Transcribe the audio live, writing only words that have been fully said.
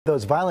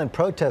Those violent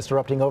protests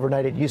erupting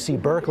overnight at UC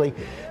Berkeley.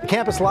 The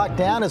campus locked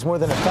down as more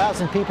than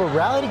 1,000 people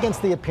rallied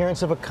against the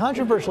appearance of a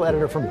controversial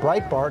editor from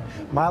Breitbart,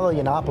 Milo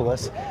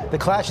Yiannopoulos. The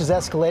clashes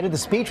escalated, the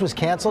speech was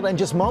canceled, and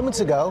just moments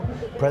ago,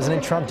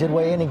 President Trump did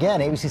weigh in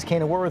again. ABC's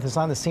Kana Warworth is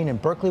on the scene in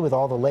Berkeley with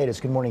all the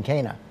latest. Good morning,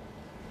 Kana.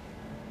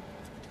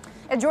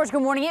 And George,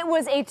 good morning. It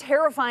was a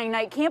terrifying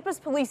night. Campus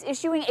police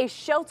issuing a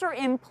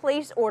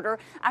shelter-in-place order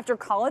after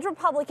college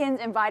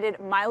Republicans invited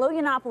Milo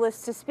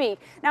Yiannopoulos to speak.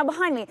 Now,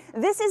 behind me,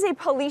 this is a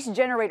police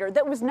generator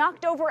that was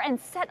knocked over and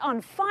set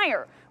on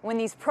fire when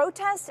these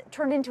protests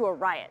turned into a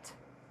riot.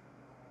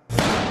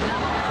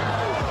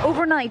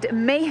 Overnight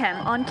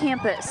mayhem on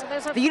campus.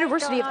 The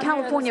University of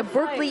California,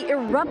 Berkeley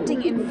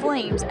erupting in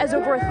flames as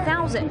over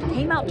 1,000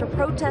 came out to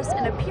protest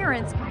an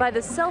appearance by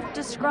the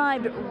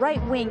self-described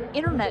right-wing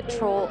internet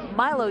troll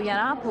Milo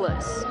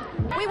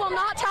Yiannopoulos. We will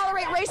not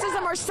tolerate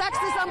racism or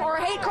sexism or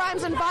hate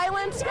crimes and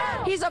violence.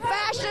 He's a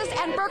fascist,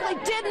 and Berkeley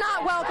did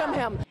not welcome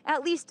him.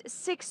 At least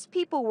 6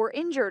 people were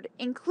injured,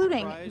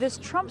 including this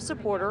Trump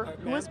supporter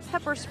who was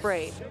pepper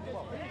sprayed.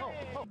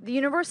 The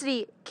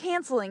university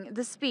canceling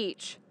the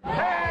speech.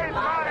 Hey,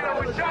 Milo,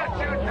 we shot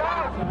you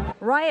down.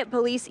 Riot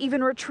police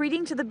even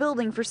retreating to the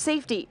building for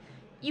safety.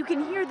 You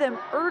can hear them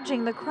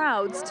urging the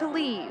crowds to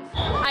leave.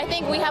 I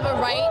think we have a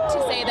right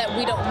to say that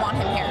we don't want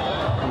him here.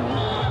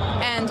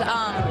 And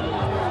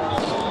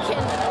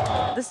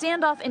the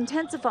standoff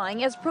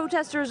intensifying as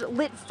protesters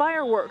lit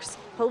fireworks,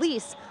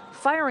 police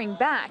firing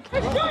back.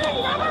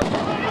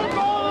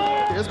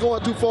 It's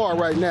going too far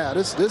right now.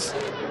 This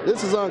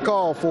is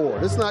uncalled for.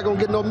 This is not going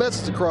to get no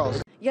message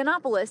across.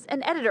 Yiannopoulos,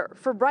 an editor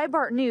for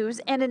Breitbart News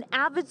and an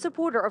avid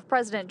supporter of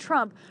President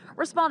Trump,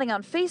 responding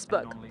on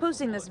Facebook,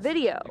 posting this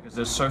video. Because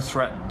they're so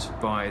threatened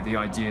by the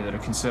idea that a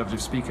conservative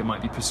speaker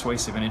might be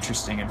persuasive and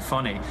interesting and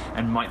funny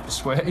and might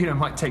persuade,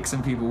 might take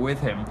some people with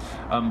him.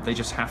 They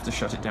just have to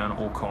shut it down at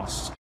all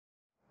costs.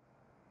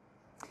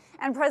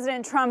 And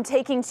President Trump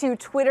taking to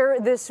Twitter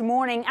this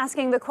morning,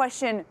 asking the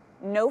question,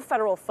 no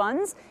federal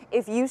funds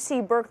if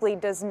UC Berkeley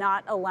does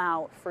not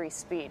allow free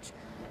speech.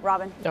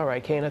 Robin. All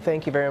right, Kana,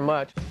 thank you very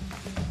much.